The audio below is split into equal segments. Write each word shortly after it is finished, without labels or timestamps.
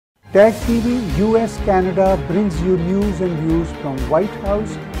Tag TV US Canada brings you news and views from White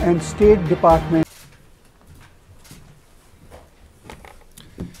House and State Department.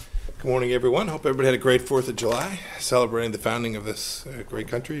 Good morning, everyone. Hope everybody had a great 4th of July, celebrating the founding of this great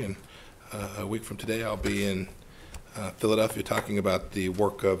country. And a week from today, I'll be in Philadelphia talking about the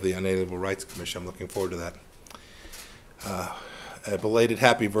work of the Unalienable Rights Commission. I'm looking forward to that. A belated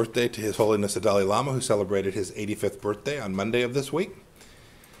happy birthday to His Holiness the Dalai Lama, who celebrated his 85th birthday on Monday of this week.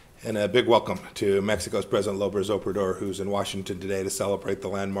 And a big welcome to Mexico's President López Obrador, who's in Washington today to celebrate the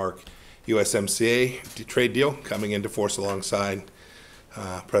landmark USMCA trade deal coming into force alongside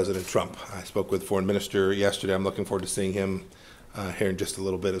President Trump. I spoke with the Foreign Minister yesterday. I'm looking forward to seeing him here in just a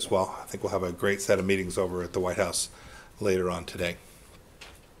little bit as well. I think we'll have a great set of meetings over at the White House later on today.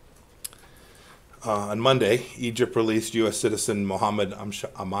 On Monday, Egypt released U.S. citizen Mohammed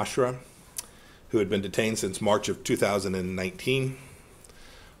Amashra, who had been detained since March of 2019.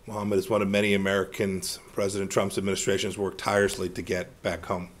 Mohammed is one of many Americans President Trump's administration has worked tirelessly to get back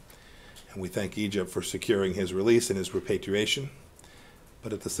home. And we thank Egypt for securing his release and his repatriation.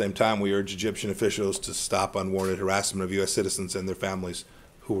 But at the same time, we urge Egyptian officials to stop unwarranted harassment of U.S. citizens and their families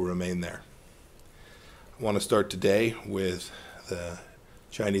who will remain there. I want to start today with the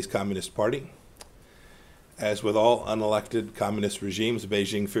Chinese Communist Party. As with all unelected communist regimes,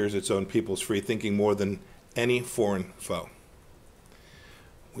 Beijing fears its own people's free thinking more than any foreign foe.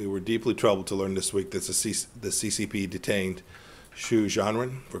 We were deeply troubled to learn this week that the CCP detained Xu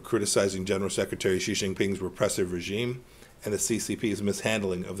Zhanren for criticizing General Secretary Xi Jinping's repressive regime and the CCP's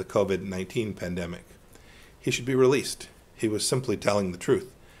mishandling of the COVID-19 pandemic. He should be released. He was simply telling the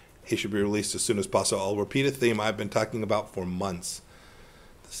truth. He should be released as soon as possible. I'll repeat a theme I've been talking about for months.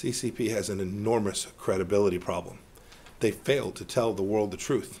 The CCP has an enormous credibility problem. They failed to tell the world the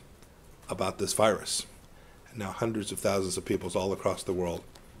truth about this virus. And now hundreds of thousands of people all across the world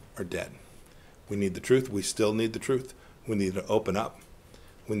are dead. We need the truth. We still need the truth. We need to open up.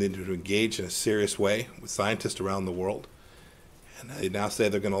 We need to engage in a serious way with scientists around the world. And they now say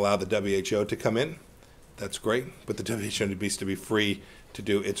they're going to allow the WHO to come in. That's great, but the WHO needs to be free to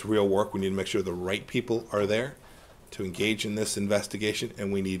do its real work. We need to make sure the right people are there to engage in this investigation,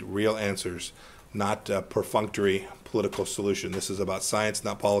 and we need real answers, not a perfunctory political solution. This is about science,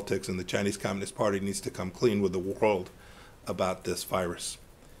 not politics, and the Chinese Communist Party needs to come clean with the world about this virus.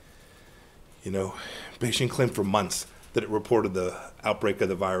 You know, Beijing claimed for months that it reported the outbreak of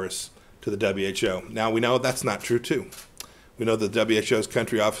the virus to the WHO. Now we know that's not true too. We know the WHO's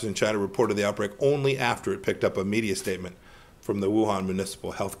country office in China reported the outbreak only after it picked up a media statement from the Wuhan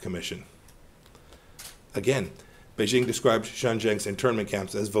Municipal Health Commission. Again, Beijing described Xinjiang's internment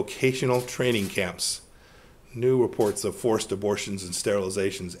camps as vocational training camps. New reports of forced abortions and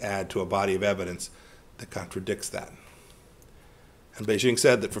sterilizations add to a body of evidence that contradicts that. And Beijing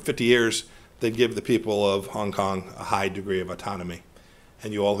said that for 50 years, they'd give the people of Hong Kong a high degree of autonomy.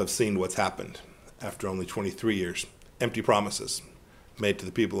 And you all have seen what's happened after only 23 years. Empty promises made to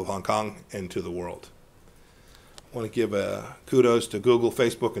the people of Hong Kong and to the world. I want to give kudos to Google,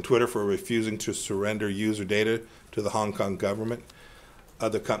 Facebook, and Twitter for refusing to surrender user data to the Hong Kong government.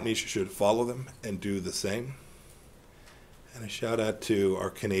 Other companies should follow them and do the same. And a shout out to our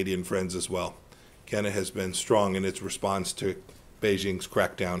Canadian friends as well. Canada has been strong in its response to Beijing's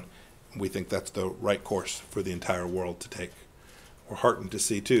crackdown. We think that's the right course for the entire world to take. We're heartened to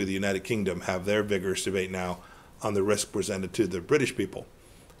see, too, the United Kingdom have their vigorous debate now on the risk presented to the British people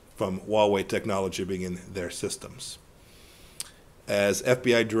from Huawei technology being in their systems. As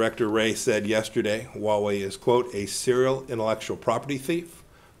FBI Director Wray said yesterday, Huawei is, quote, a serial intellectual property thief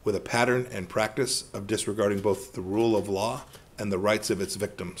with a pattern and practice of disregarding both the rule of law and the rights of its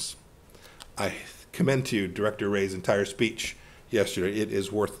victims. I commend to you Director Wray's entire speech yesterday. It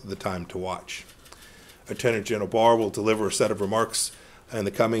is worth the time to watch. Attorney General Barr will deliver a set of remarks in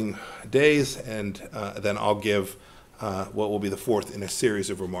the coming days, and then I'll give what will be the fourth in a series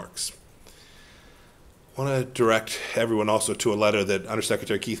of remarks. I want to direct everyone also to a letter that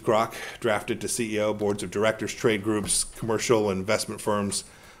Undersecretary Keith Kroc drafted to CEO, boards of directors, trade groups, commercial and investment firms,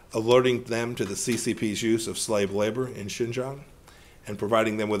 alerting them to the CCP's use of slave labor in Xinjiang and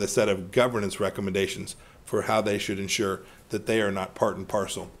providing them with a set of governance recommendations for how they should ensure that they are not part and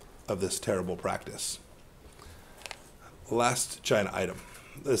parcel of this terrible practice. Last China item.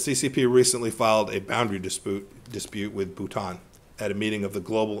 The CCP recently filed a boundary dispute with Bhutan at a meeting of the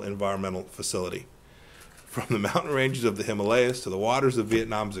Global Environmental Facility. From the mountain ranges of the Himalayas to the waters of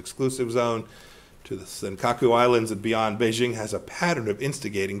Vietnam's exclusive zone to the Senkaku Islands and beyond, Beijing has a pattern of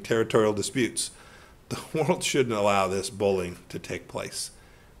instigating territorial disputes. The world shouldn't allow this bullying to take place,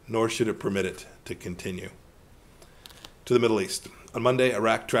 nor should it permit it to continue. To the Middle East. On Monday,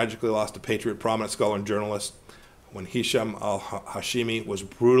 Iraq tragically lost a patriot, prominent scholar and journalist when Hisham al-Hashimi was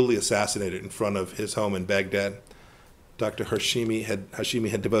brutally assassinated in front of his home in Baghdad. Dr. Hashimi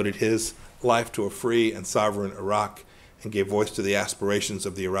had devoted his life to a free and sovereign Iraq and gave voice to the aspirations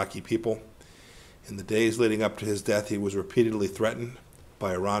of the Iraqi people. In the days leading up to his death, he was repeatedly threatened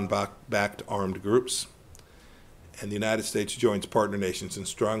by Iran-backed armed groups, and the United States joins partner nations in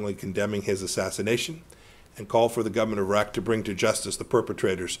strongly condemning his assassination and call for the government of Iraq to bring to justice the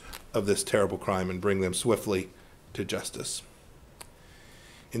perpetrators of this terrible crime and bring them swiftly to justice.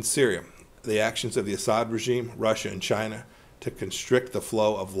 In Syria, the actions of the Assad regime, Russia, and China to constrict the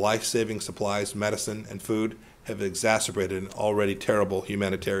flow of life-saving supplies, medicine, and food have exacerbated an already terrible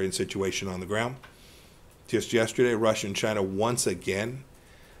humanitarian situation on the ground. Just yesterday, Russia and China once again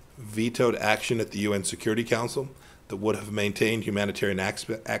vetoed action at the UN Security Council that would have maintained humanitarian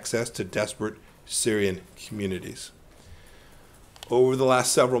access to desperate Syrian communities. Over the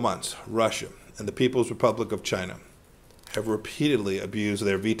last several months, Russia and the People's Republic of China have repeatedly abused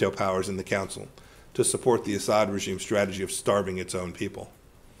their veto powers in the Council to support the Assad regime's strategy of starving its own people.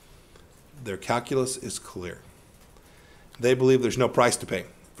 Their calculus is clear. They believe there's no price to pay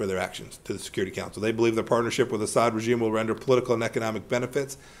for their actions to the Security Council. They believe their partnership with the Assad regime will render political and economic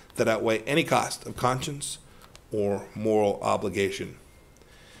benefits that outweigh any cost of conscience or moral obligation.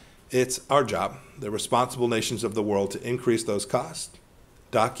 It's our job, the responsible nations of the world, to increase those costs,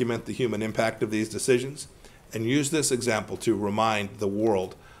 document the human impact of these decisions, and use this example to remind the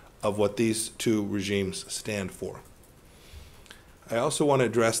world of what these two regimes stand for. I also want to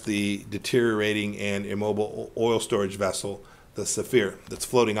address the deteriorating and immobile oil storage vessel, the Saphir, that's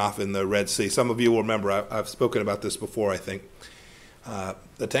floating off in the Red Sea. Some of you will remember, I've spoken about this before, I think.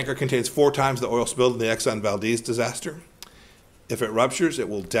 The tanker contains 4 times the oil spilled in the Exxon Valdez disaster. If it ruptures, it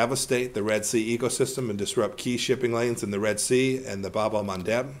will devastate the Red Sea ecosystem and disrupt key shipping lanes in the Red Sea and the Bab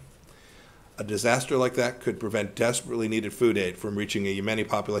el-Mandeb. A disaster like that could prevent desperately needed food aid from reaching a Yemeni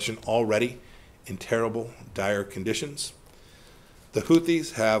population already in terrible, dire conditions. The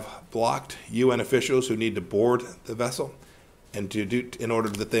Houthis have blocked UN officials who need to board the vessel and in order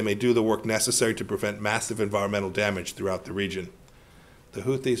that they may do the work necessary to prevent massive environmental damage throughout the region. The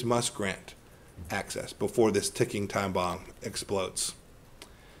Houthis must grant access before this ticking time bomb explodes.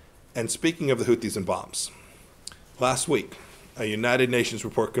 And speaking of the Houthis and bombs, last week, a United Nations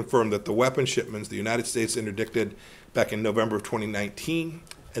report confirmed that the weapon shipments the United States interdicted back in November of 2019,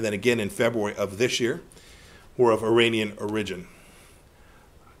 and then again in February of this year, were of Iranian origin.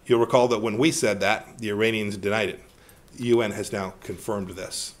 You'll recall that when we said that, the Iranians denied it. The UN has now confirmed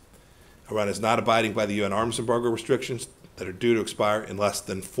this. Iran is not abiding by the UN arms embargo restrictions that are due to expire in less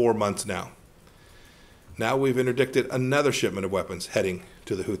than 4 months now. Now we've interdicted another shipment of weapons heading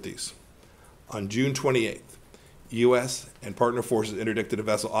to the Houthis. On June 28th, U.S. and partner forces interdicted a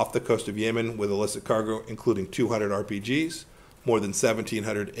vessel off the coast of Yemen with illicit cargo, including 200 RPGs, more than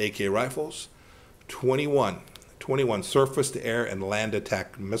 1,700 AK rifles, 21 surface-to-air and land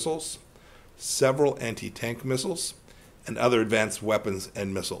attack missiles, several anti-tank missiles, and other advanced weapons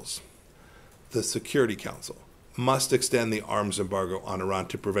and missiles. The Security Council must extend the arms embargo on Iran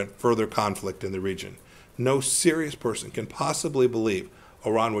to prevent further conflict in the region. No serious person can possibly believe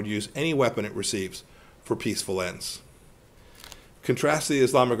Iran would use any weapon it receives for peaceful ends. Contrast the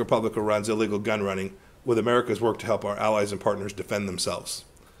Islamic Republic of Iran's illegal gun running with America's work to help our allies and partners defend themselves.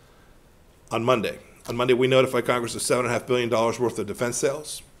 On Monday, we notified Congress of $7.5 billion worth of defense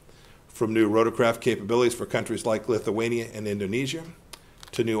sales, from new rotorcraft capabilities for countries like Lithuania and Indonesia,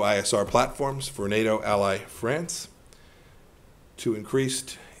 to new ISR platforms for NATO ally France, to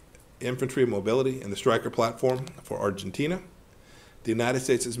increased infantry mobility in the Stryker platform for Argentina. The United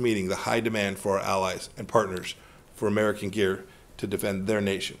States is meeting the high demand for our allies and partners for American gear to defend their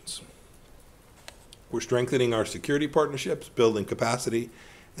nations. We're strengthening our security partnerships, building capacity,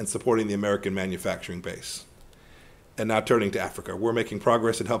 and supporting the American manufacturing base. And now turning to Africa, we're making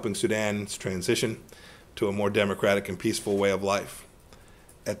progress in helping Sudan's transition to a more democratic and peaceful way of life.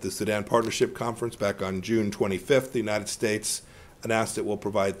 At the Sudan Partnership Conference back on June 25th, the United States announced it will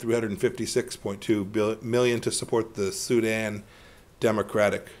provide $356.2 million to support the Sudan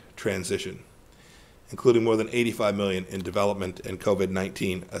democratic transition, including more than $85 million in development and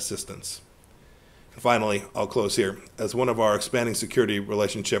COVID-19 assistance. And finally, I'll close here, as one of our expanding security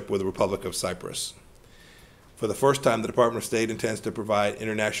relationship with the Republic of Cyprus. For the first time, the Department of State intends to provide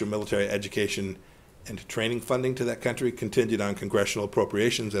international military education and training funding to that country, contingent on congressional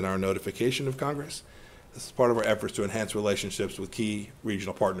appropriations and our notification of Congress. This is part of our efforts to enhance relationships with key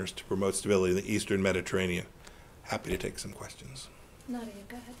regional partners to promote stability in the Eastern Mediterranean. Happy to take some questions. Nadia,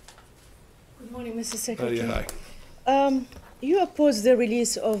 go ahead. Good morning, Mr. Secretary. Nadia, hi. You oppose the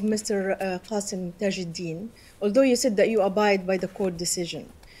release of Mr. Qasim Tajuddin, although you said that you abide by the court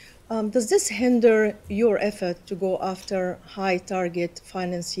decision. Does this hinder your effort to go after high target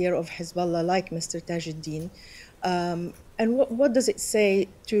financier of Hezbollah like Mr. Tajuddin? And what does it say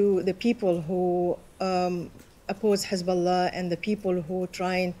to the people who oppose Hezbollah and the people who are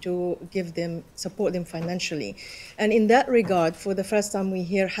trying to support them financially? And in that regard, for the first time, we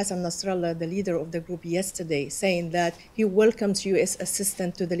hear Hassan Nasrallah, the leader of the group, yesterday saying that he welcomes U.S.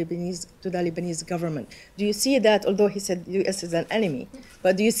 assistance to the Lebanese government. Do you see that, although he said U.S. is an enemy,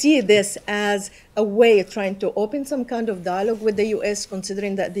 but do you see this as a way of trying to open some kind of dialogue with the U.S.,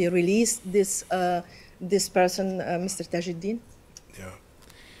 considering that they released this person, Mr. Tajuddin? Yeah.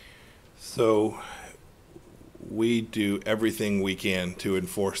 So we do everything we can to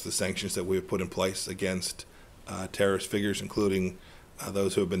enforce the sanctions that we have put in place against terrorist figures, including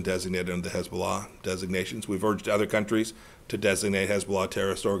those who have been designated under the Hezbollah designations. We've urged other countries to designate Hezbollah a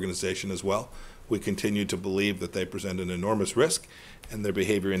terrorist organization as well. We continue to believe that they present an enormous risk, and their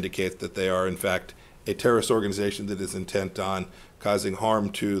behavior indicates that they are, in fact, a terrorist organization that is intent on causing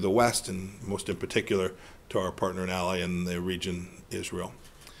harm to the West, and most in particular to our partner and ally in the region, Israel.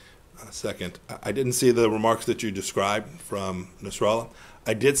 Second, I didn't see the remarks that you described from Nasrallah.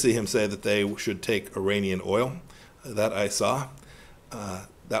 I did see him say that they should take Iranian oil. That I saw.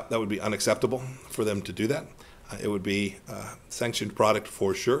 That would be unacceptable for them to do that. It would be sanctioned product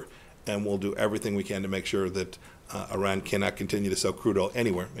for sure, and we'll do everything we can to make sure that Iran cannot continue to sell crude oil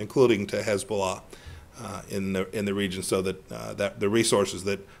anywhere, including to Hezbollah in the region, so that that the resources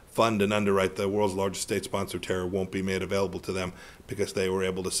that fund and underwrite the world's largest state-sponsored terror won't be made available to them because they were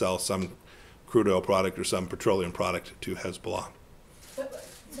able to sell some crude oil product or some petroleum product to Hezbollah.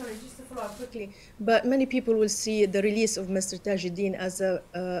 Sorry, just to follow up quickly, but many people will see the release of Mr. Tajuddin as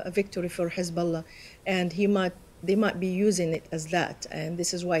a victory for Hezbollah, and they might be using it as that, and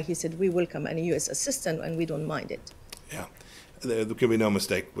this is why he said we welcome any U.S. assistance and we don't mind it. Yeah, there can be no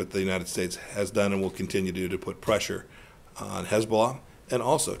mistake what the United States has done and will continue to do to put pressure on Hezbollah, and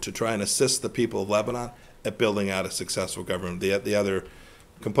also to try and assist the people of Lebanon at building out a successful government. The other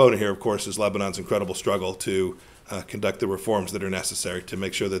component here, of course, is Lebanon's incredible struggle to conduct the reforms that are necessary to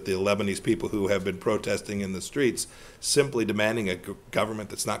make sure that the Lebanese people who have been protesting in the streets, simply demanding a government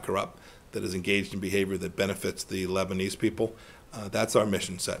that's not corrupt, that is engaged in behavior that benefits the Lebanese people, that's our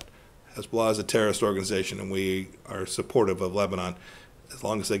mission set. Hezbollah is a terrorist organization, and we are supportive of Lebanon as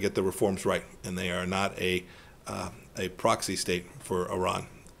long as they get the reforms right, and they are not a proxy state for Iran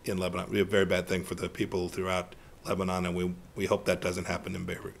in Lebanon. We have a very bad thing for the people throughout Lebanon, and we hope that doesn't happen in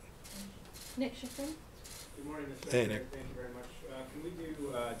Beirut. Nick Shifrin. Good morning, Mr. Hey, Secretary. Nick. Thank you very much. Can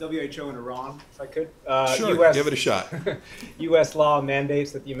we do WHO and Iran, if I could? Sure, give it a shot. U.S. law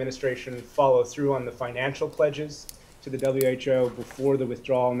mandates that the administration follow through on the financial pledges to the WHO before the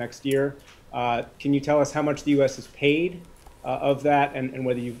withdrawal next year. Can you tell us how much the U.S. has paid of that, and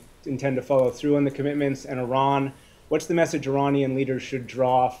whether you intend to follow through on the commitments? And Iran, what's the message Iranian leaders should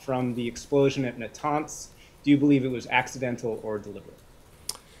draw from the explosion at Natanz? Do you believe it was accidental or deliberate?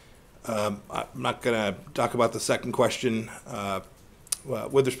 I'm not going to talk about the second question.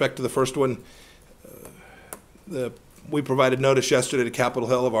 With respect to the first one, we provided notice yesterday to Capitol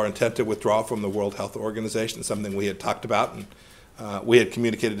Hill of our intent to withdraw from the World Health Organization, something we had talked about, and we had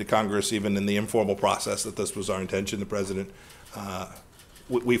communicated to Congress even in the informal process that this was our intention. The President,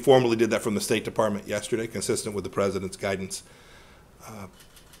 we formally did that from the State Department yesterday, consistent with the President's guidance.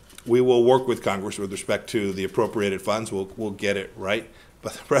 We will work with Congress with respect to the appropriated funds. We'll get it right.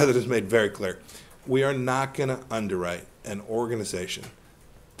 But the President has made very clear, we are not going to underwrite an organization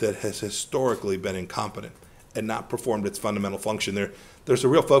that has historically been incompetent and not performed its fundamental function. There's a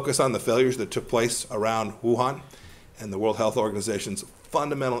real focus on the failures that took place around Wuhan and the World Health Organization's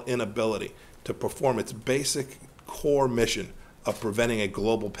fundamental inability to perform its basic core mission of preventing a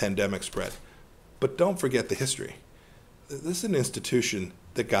global pandemic spread. But don't forget the history. This is an institution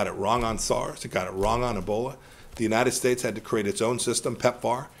that got it wrong on SARS, it got it wrong on Ebola. The United States had to create its own system,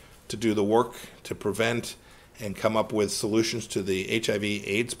 PEPFAR, to do the work to prevent and come up with solutions to the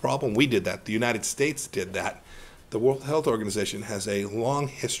HIV/AIDS problem. We did that. The United States did that. The World Health Organization has a long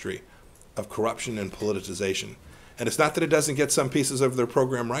history of corruption and politicization. And it's not that it doesn't get some pieces of their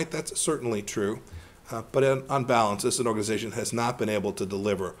program right. That's certainly true. But on balance, this organization has not been able to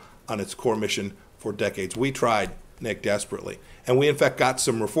deliver on its core mission for decades. We tried, Nick, desperately. And we, in fact, got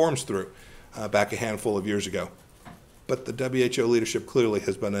some reforms through back a handful of years ago. But the WHO leadership clearly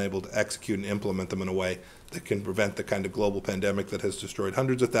has been able to execute and implement them in a way that can prevent the kind of global pandemic that has destroyed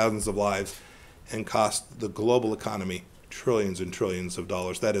hundreds of thousands of lives and cost the global economy trillions and trillions of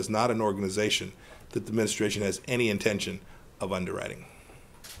dollars. That is not an organization that the administration has any intention of underwriting.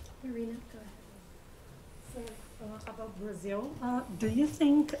 Marina, go ahead. So, about Brazil, do you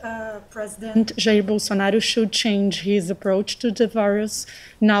think President Jair Bolsonaro should change his approach to the virus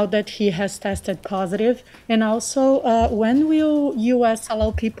now that he has tested positive? And also, when will U.S.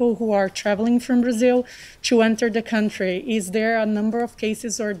 allow people who are traveling from Brazil to enter the country? Is there a number of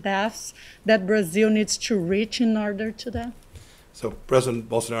cases or deaths that Brazil needs to reach in order to that? So President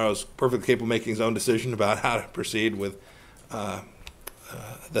Bolsonaro is perfectly capable of making his own decision about how to proceed with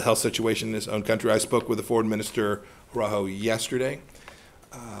the health situation in his own country. I spoke with the Foreign Minister Rajo yesterday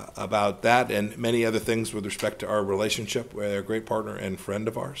about that and many other things with respect to our relationship. They're a great partner and friend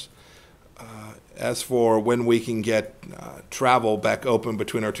of ours. As for when we can get travel back open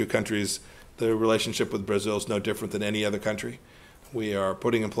between our two countries, the relationship with Brazil is no different than any other country. We are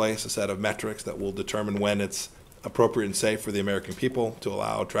putting in place a set of metrics that will determine when it's appropriate and safe for the American people to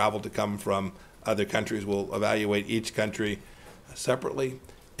allow travel to come from other countries. We'll evaluate each country separately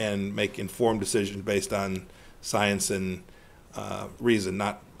and make informed decisions based on science and reason,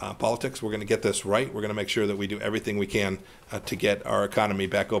 not politics. We're going to get this right. We're going to make sure that we do everything we can to get our economy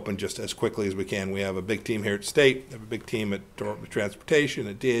back open just as quickly as we can. We have a big team here at State, we have a big team at Department of Transportation,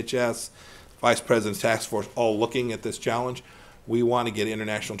 at DHS, Vice President's Task Force, all looking at this challenge. We want to get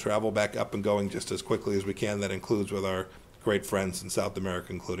international travel back up and going just as quickly as we can. That includes with our great friends in South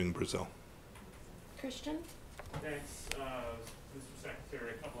America, including Brazil. Christian? Thanks, Mr.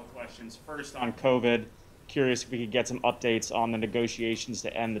 Secretary. A couple of questions. First, on COVID, curious if we could get some updates on the negotiations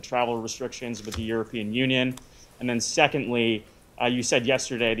to end the travel restrictions with the European Union. And then secondly, you said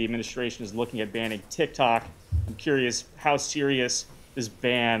yesterday the administration is looking at banning TikTok. I'm curious how serious this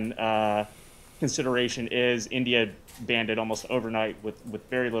ban consideration is. India banned it almost overnight with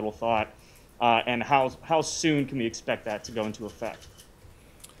very little thought. And how soon can we expect that to go into effect?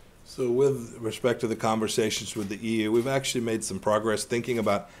 So with respect to the conversations with the EU, we've actually made some progress thinking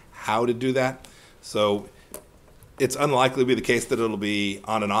about how to do that. So it's unlikely to be the case that it'll be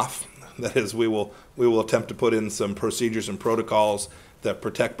on and off. That is, we will attempt to put in some procedures and protocols that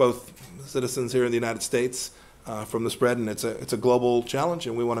protect both citizens here in the United States from the spread, and it's a global challenge,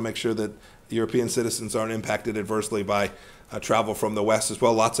 and we want to make sure that European citizens aren't impacted adversely by travel from the West as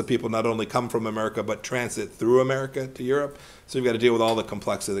well. Lots of people not only come from America, but transit through America to Europe. So we've got to deal with all the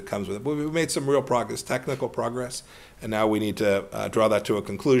complexity that comes with it. But we've made some real progress, technical progress, and now we need to draw that to a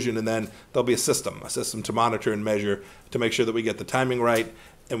conclusion. And then there'll be a system to monitor and measure to make sure that we get the timing right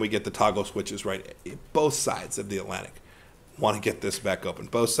and we get the toggle switches right. Both sides of the Atlantic want to get this back open.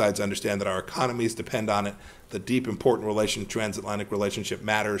 Both sides understand that our economies depend on it. The deep, important transatlantic relationship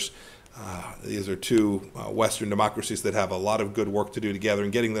matters. These are two Western democracies that have a lot of good work to do together,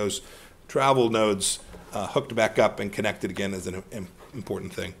 and getting those travel nodes hooked back up and connected again is an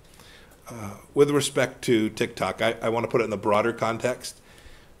important thing. With respect to TikTok, I want to put it in the broader context.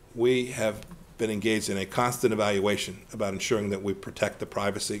 We have been engaged in a constant evaluation about ensuring that we protect the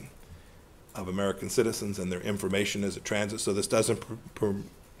privacy of American citizens and their information as it transits. So this doesn't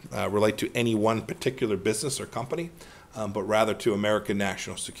relate to any one particular business or company, but rather to American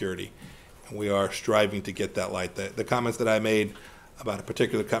national security. And we are striving to get that light. The comments that I made about a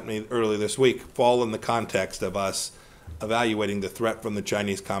particular company earlier this week fall in the context of us evaluating the threat from the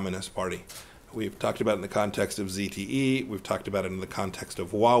Chinese Communist Party. We've talked about it in the context of ZTE. We've talked about it in the context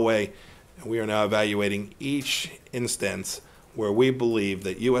of Huawei. And we are now evaluating each instance where we believe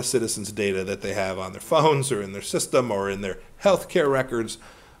that U.S. citizens' data that they have on their phones or in their system or in their health care records,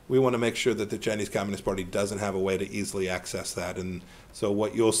 we want to make sure that the Chinese Communist Party doesn't have a way to easily access that. And so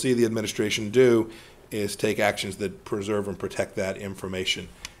what you'll see the administration do is take actions that preserve and protect that information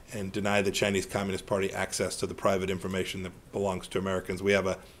and deny the Chinese Communist Party access to the private information that belongs to Americans.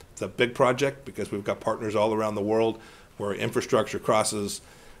 It's a big project because we've got partners all around the world where infrastructure crosses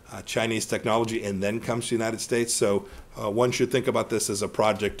Chinese technology and then comes to the United States. So one should think about this as a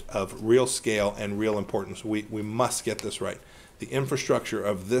project of real scale and real importance. We must get this right. The infrastructure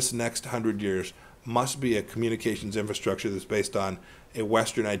of this next 100 years must be a communications infrastructure that's based on a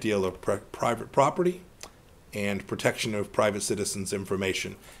Western ideal of private property and protection of private citizens'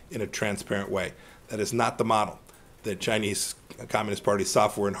 information in a transparent way. That is not the model that Chinese Communist Party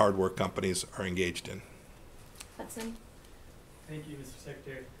software and hardware companies are engaged in. Hudson. Thank you, Mr.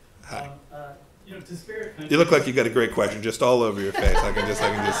 Secretary. Hi. Disparate countries. You look like you got a great question, just all over your face. I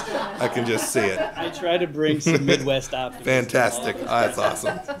can just see it. I try to bring some Midwest optimism. Fantastic. That's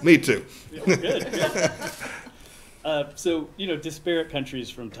awesome. Me too. Good. So, disparate countries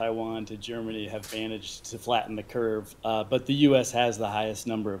from Taiwan to Germany have managed to flatten the curve, but the U.S. has the highest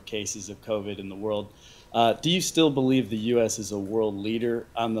number of cases of COVID in the world. Do you still believe the U.S. is a world leader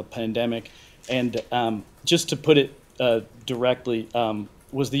on the pandemic? And just to put it directly,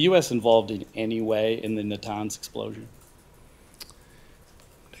 was the U.S. involved in any way in the Natanz explosion?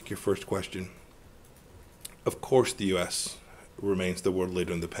 Take your first question. Of course the U.S. remains the world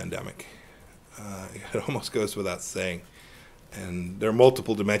leader in the pandemic. It almost goes without saying. And there are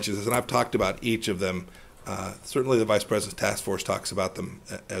multiple dimensions, and I've talked about each of them. Certainly the Vice President's task force talks about them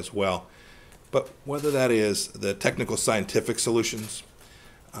as well. But whether that is the technical scientific solutions,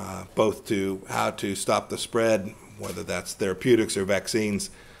 both to how to stop the spread, whether that's therapeutics or vaccines,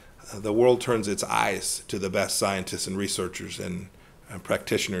 the world turns its eyes to the best scientists and researchers and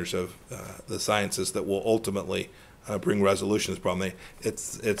practitioners of the sciences that will ultimately bring resolution to this problem.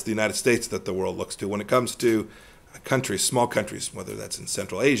 It's the United States that the world looks to. When it comes to countries, small countries, whether that's in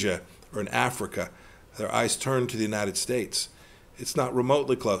Central Asia or in Africa, their eyes turn to the United States. It's not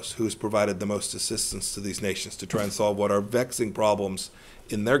remotely close who's provided the most assistance to these nations to try and solve what are vexing problems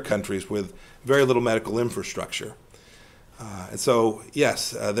in their countries with very little medical infrastructure. And so,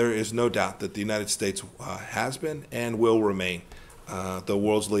 yes, there is no doubt that the United States has been and will remain the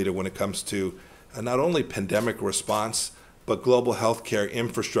world's leader when it comes to not only pandemic response, but global healthcare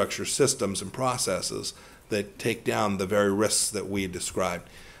infrastructure systems and processes that take down the very risks that we described.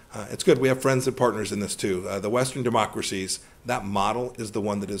 It's good. We have friends and partners in this too. The Western democracies, that model is the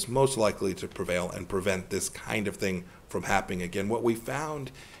one that is most likely to prevail and prevent this kind of thing from happening again. What we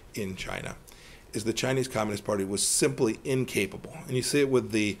found in China is the Chinese Communist Party was simply incapable. And you see it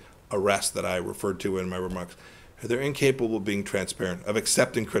with the arrest that I referred to in my remarks. They're incapable of being transparent, of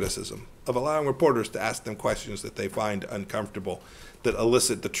accepting criticism, of allowing reporters to ask them questions that they find uncomfortable, that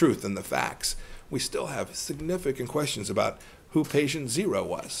elicit the truth and the facts. We still have significant questions about who patient zero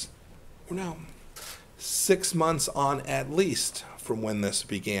was. We're now 6 months on at least from when this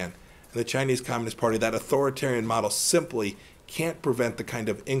began. And the Chinese Communist Party, that authoritarian model, simply can't prevent the kind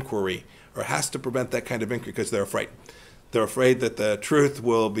of inquiry, or has to prevent that kind of inquiry because they're afraid. They're afraid that the truth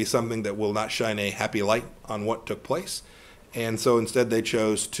will be something that will not shine a happy light on what took place. And so instead they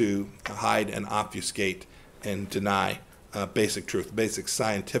chose to hide and obfuscate and deny basic truth, basic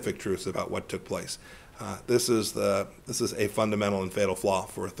scientific truths about what took place. This is a fundamental and fatal flaw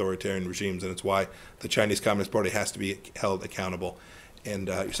for authoritarian regimes, and it's why the Chinese Communist Party has to be held accountable. And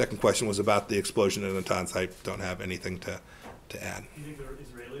your second question was about the explosion in Natanz. I don't have anything to add. Do you think the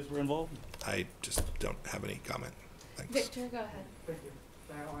Israelis were involved? I just don't have any comment. Thanks. Victor, go ahead. Thank you.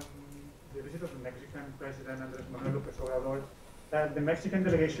 On the visit of the Mexican President Andrés Manuel López Obrador, the Mexican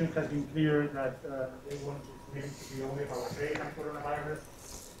delegation has been clear that they want this to be only about trade and coronavirus.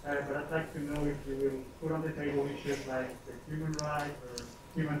 But I'd like to know if you will put on the table issues like the human rights or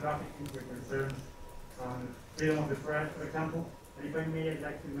human trafficking with concerns on freedom of the press, for example. And if I may, I'd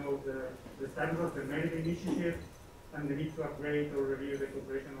like to know the status of the merit initiative and the need to upgrade or review the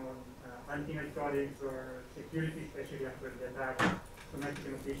cooperation on anti-narcotics or security, especially after the attack to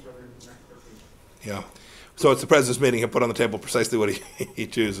Mexican officials in Mexico City. Yeah. So it's the President's meeting. He'll put on the table precisely what he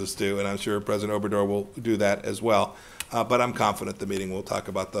chooses to, and I'm sure President Obrador will do that as well. But I'm confident the meeting will talk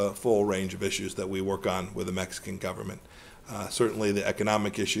about the full range of issues that we work on with the Mexican government. Certainly the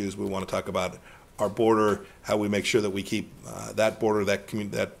economic issues. We want to talk about our border, how we make sure that we keep that border,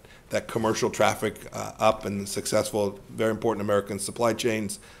 that commercial traffic up and successful. Very important American supply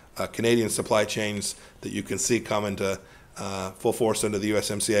chains, Canadian supply chains that you can see come into full force under the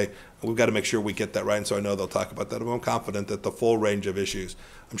USMCA. We've got to make sure we get that right, and so I know they'll talk about that. I'm confident that the full range of issues,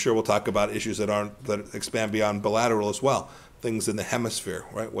 I'm sure we'll talk about issues that expand beyond bilateral as well, things in the hemisphere,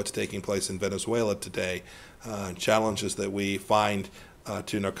 right? What's taking place in Venezuela today, challenges that we find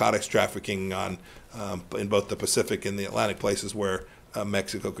to narcotics trafficking in both the Pacific and the Atlantic, places where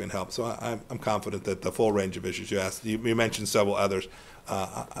Mexico can help. So I'm confident that the full range of issues you asked, you mentioned several others.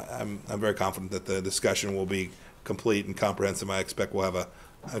 I'm very confident that the discussion will be complete and comprehensive. I expect we'll have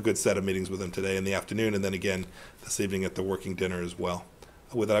a good set of meetings with them today in the afternoon, and then again this evening at the working dinner as well.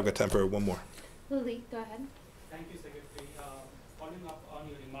 With that, I've got time for one more. Lily, go ahead. Thank you, Secretary. Following up on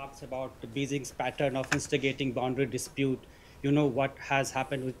your remarks about Beijing's pattern of instigating boundary dispute, you know what has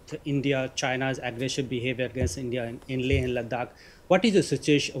happened with India, China's aggressive behavior against India in Leh and Ladakh. What is the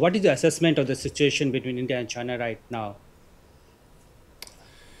situation? What is the assessment of the situation between India and China right now?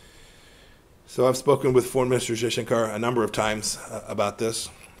 So I've spoken with Foreign Minister Jaishankar a number of times about this.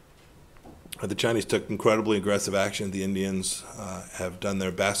 The Chinese took incredibly aggressive action. The Indians have done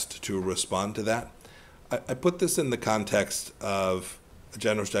their best to respond to that. I put this in the context of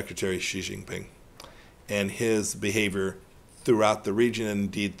General Secretary Xi Jinping and his behavior throughout the region and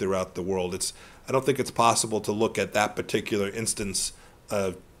indeed throughout the world. I don't think it's possible to look at that particular instance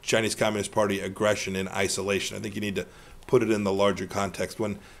of Chinese Communist Party aggression in isolation. I think you need to put it in the larger context.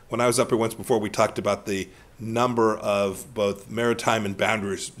 When I was up here once before, we talked about the number of both maritime and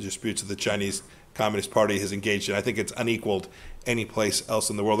boundary disputes that the Chinese Communist Party has engaged in. I think it's unequaled any place else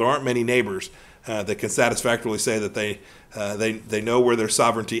in the world. There aren't many neighbors that can satisfactorily say that they know where their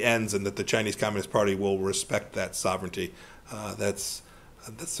sovereignty ends and that the Chinese Communist Party will respect that sovereignty. That's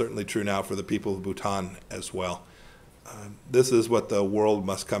certainly true now for the people of Bhutan as well. This is what the world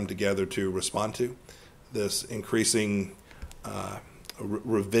must come together to respond to. This increasing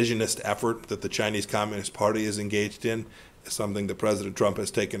revisionist effort that the Chinese Communist Party is engaged in is something that President Trump has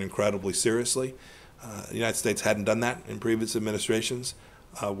taken incredibly seriously. The United States hadn't done that in previous administrations.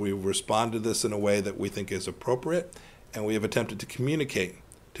 We respond to this in a way that we think is appropriate, and we have attempted to communicate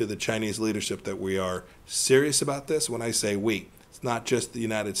to the Chinese leadership that we are serious about this. When I say we, it's not just the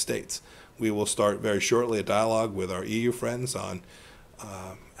United States. We will start very shortly a dialogue with our EU friends on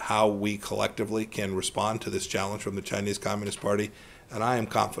how we collectively can respond to this challenge from the Chinese Communist Party, and I am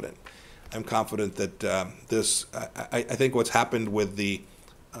confident. I'm confident that I think what's happened with the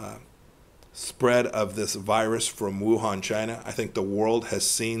spread of this virus from Wuhan, China, I think the world has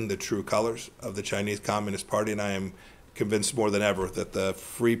seen the true colors of the Chinese Communist Party, and I am convinced more than ever that the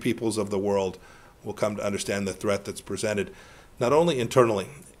free peoples of the world will come to understand the threat that's presented, not only internally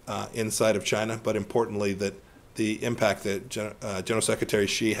inside of China, but importantly that the impact that General Secretary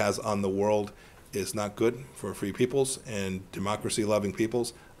Xi has on the world is not good for free peoples and democracy-loving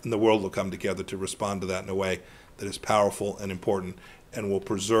peoples, and the world will come together to respond to that in a way that is powerful and important and will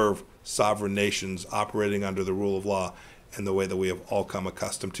preserve sovereign nations operating under the rule of law in the way that we have all come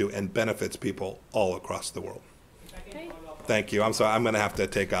accustomed to and benefits people all across the world. Thank you. I'm sorry, I'm going to have to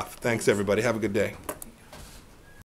take off. Thanks, everybody. Have a good day.